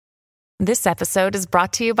This episode is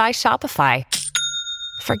brought to you by Shopify.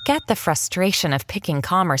 Forget the frustration of picking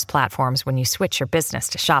commerce platforms when you switch your business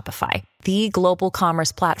to Shopify, the global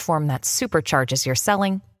commerce platform that supercharges your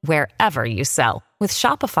selling wherever you sell. With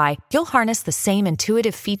Shopify, you'll harness the same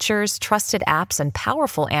intuitive features, trusted apps, and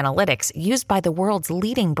powerful analytics used by the world's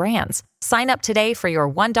leading brands. Sign up today for your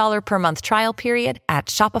 $1 per month trial period at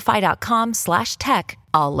shopify.com/tech,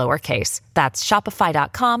 all lowercase. That's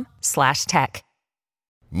shopify.com/tech.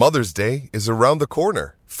 Mother's Day is around the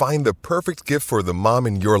corner. Find the perfect gift for the mom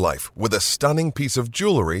in your life with a stunning piece of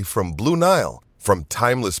jewelry from Blue Nile. From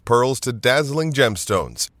timeless pearls to dazzling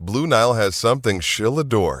gemstones, Blue Nile has something she'll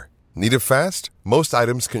adore. Need it fast? Most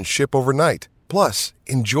items can ship overnight. Plus,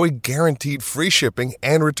 enjoy guaranteed free shipping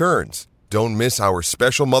and returns. Don't miss our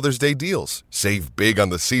special Mother's Day deals. Save big on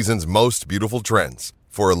the season's most beautiful trends.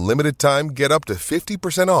 For a limited time, get up to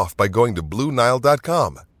 50% off by going to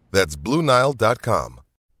BlueNile.com. That's BlueNile.com.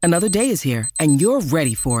 Another day is here, and you're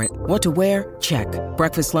ready for it. What to wear? Check.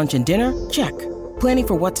 Breakfast, lunch, and dinner? Check. Planning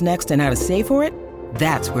for what's next and how to save for it?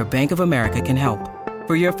 That's where Bank of America can help.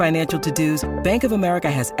 For your financial to-dos, Bank of America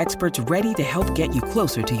has experts ready to help get you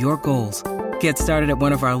closer to your goals. Get started at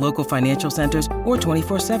one of our local financial centers or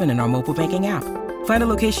 24/7 in our mobile banking app. Find a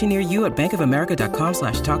location near you at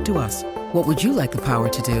bankofamerica.com/talktous. What would you like the power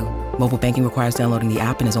to do? Mobile banking requires downloading the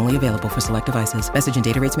app and is only available for select devices. Message and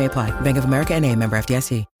data rates may apply. Bank of America N.A., member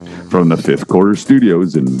FDIC. From the Fifth Quarter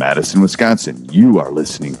Studios in Madison, Wisconsin, you are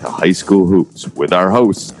listening to High School Hoops with our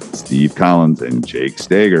hosts, Steve Collins and Jake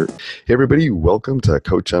Stager. Hey, everybody. Welcome to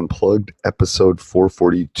Coach Unplugged, episode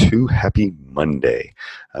 442. Happy Monday.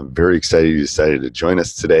 I'm very excited you decided to join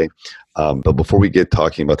us today. But before we get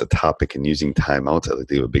talking about the topic and using timeouts, I'd like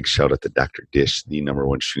to give a big shout out to Dr. Dish, the number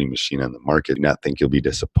one shooting machine on the market. Do not think you'll be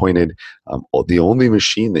disappointed. The only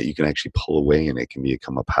machine that you can actually pull away and it can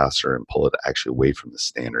become a passer and pull it actually away from the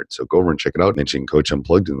standard. So go over and check it out. Mention Coach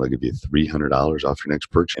Unplugged and they'll give you $300 off your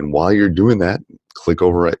next purchase. And while you're doing that, click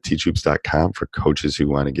over at teachhoops.com for coaches who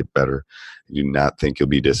want to get better. I do not think you'll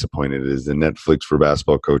be disappointed. It is the Netflix for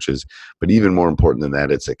basketball coaches, but even more important than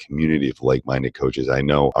that, it's a community of like-minded coaches. I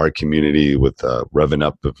know our community with revving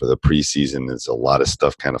up for the preseason, there's a lot of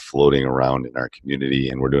stuff kind of floating around in our community,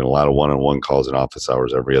 and we're doing a lot of one-on-one calls and office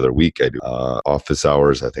hours every other week. I do office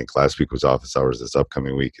hours. I think last week was office hours. This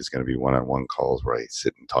upcoming week is going to be one-on-one calls where I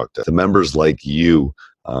sit and talk to the members like you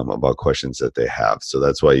about questions that they have. So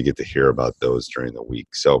that's why you get to hear about those during the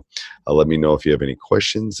week. So let me know if you have any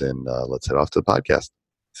questions, and let's head off to the podcast.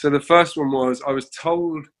 So the first one was, I was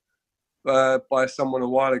told by someone a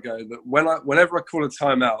while ago that whenever I call a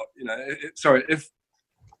timeout, I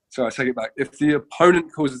take it back. If the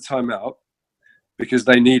opponent calls a timeout because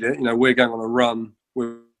they need it, we're going on a run,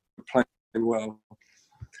 we're playing well.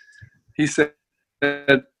 He said,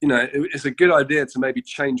 it's a good idea to maybe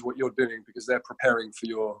change what you're doing because they're preparing for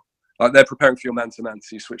your man-to-man,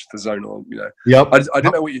 so you switch to zone or, Yep. I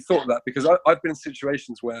didn't know what you thought of that because I've been in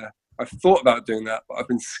situations where I've thought about doing that, but I've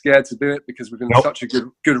been scared to do it because we've been in such a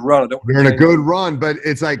good run. We're in a good run, but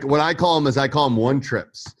it's like what I call them one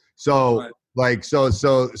trips. So right. So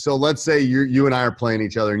let's say you and I are playing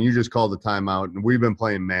each other and you just called the timeout and we've been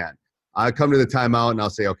playing man. I come to the timeout and I'll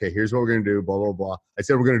say, okay, here's what we're going to do, blah, blah, blah. I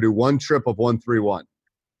said we're going to do one trip of 1-3-1.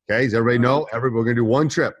 Okay, does everybody know? We're going to do one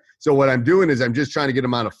trip. So what I'm doing is I'm just trying to get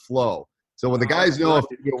them on a flow. So when the guys know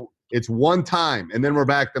it's one time and then we're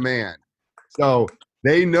back to man. So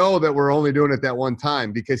they know that we're only doing it that one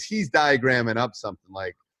time because he's diagramming up something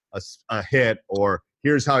like a hit or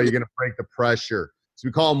here's how you're going to break the pressure. So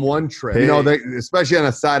we call them one trip. Hey. Especially on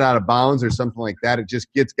a side out of bounds or something like that, it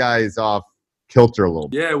just gets guys off kilter a little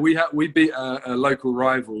bit. Yeah, we beat a local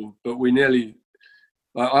rival, but we nearly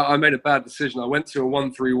I made a bad decision. I went to a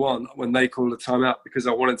 1-3-1 when they called a timeout because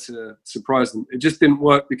I wanted to surprise them. It just didn't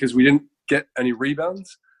work because we didn't get any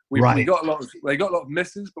rebounds. We got a lot of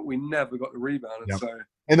misses, but we never got the rebound. Yep.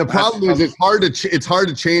 And the problem is it's hard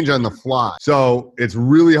to change on the fly. So it's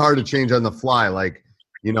really hard to change on the fly,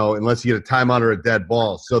 unless you get a timeout or a dead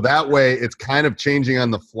ball. So that way it's kind of changing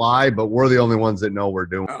on the fly, but we're the only ones that know we're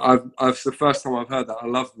doing it. It's the first time I've heard that. I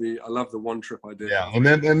love the one trip I did. Yeah,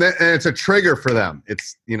 and it's a trigger for them.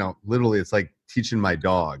 It's literally it's like teaching my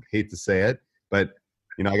dog. Hate to say it, but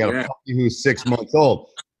I got a puppy who's 6 months old.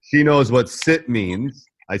 She knows what sit means.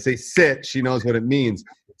 I say sit, she knows what it means.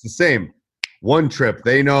 It's the same. One trip,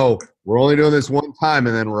 they know we're only doing this one time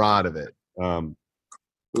and then we're out of it.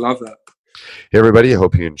 Love that. Hey, everybody. I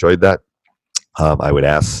hope you enjoyed that. I would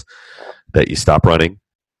ask that you stop running.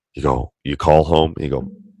 You call home. You go,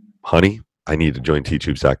 honey, I need to join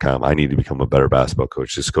teachhoops.com. I need to become a better basketball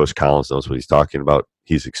coach. This Coach Collins knows what he's talking about.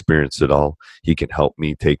 He's experienced it all. He can help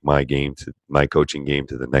me take my coaching game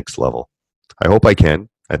to the next level. I hope I can.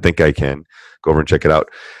 I think I can. Go over and check it out.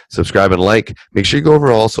 Subscribe and like. Make sure you go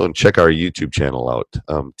over also and check our YouTube channel out.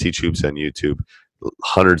 Teach Hoops on YouTube.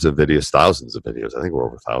 Hundreds of videos, thousands of videos. I think we're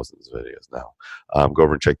over thousands of videos now. Go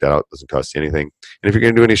over and check that out. Doesn't cost you anything. And if you're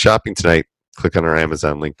going to do any shopping tonight, click on our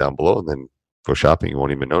Amazon link down below and then go shopping. You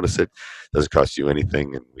won't even notice it. Doesn't cost you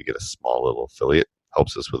anything, and we get a small little affiliate.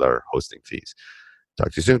 Helps us with our hosting fees.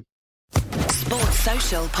 Talk to you soon. Sports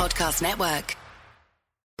Social Podcast Network.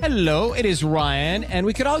 Hello, it is Ryan, and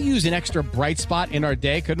we could all use an extra bright spot in our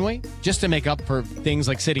day, couldn't we? Just to make up for things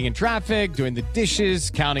like sitting in traffic, doing the dishes,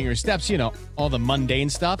 counting your steps, you know, all the mundane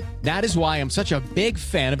stuff. That is why I'm such a big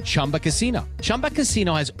fan of Chumba Casino. Chumba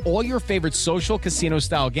Casino has all your favorite social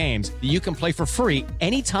casino-style games that you can play for free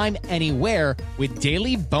anytime, anywhere with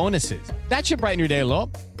daily bonuses. That should brighten your day a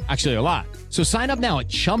little. Actually, a lot. So sign up now at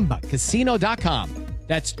ChumbaCasino.com.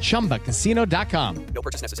 That's ChumbaCasino.com. No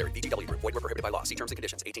purchase necessary. VGW Group. Void where prohibited by law. See terms and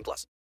conditions. 18+.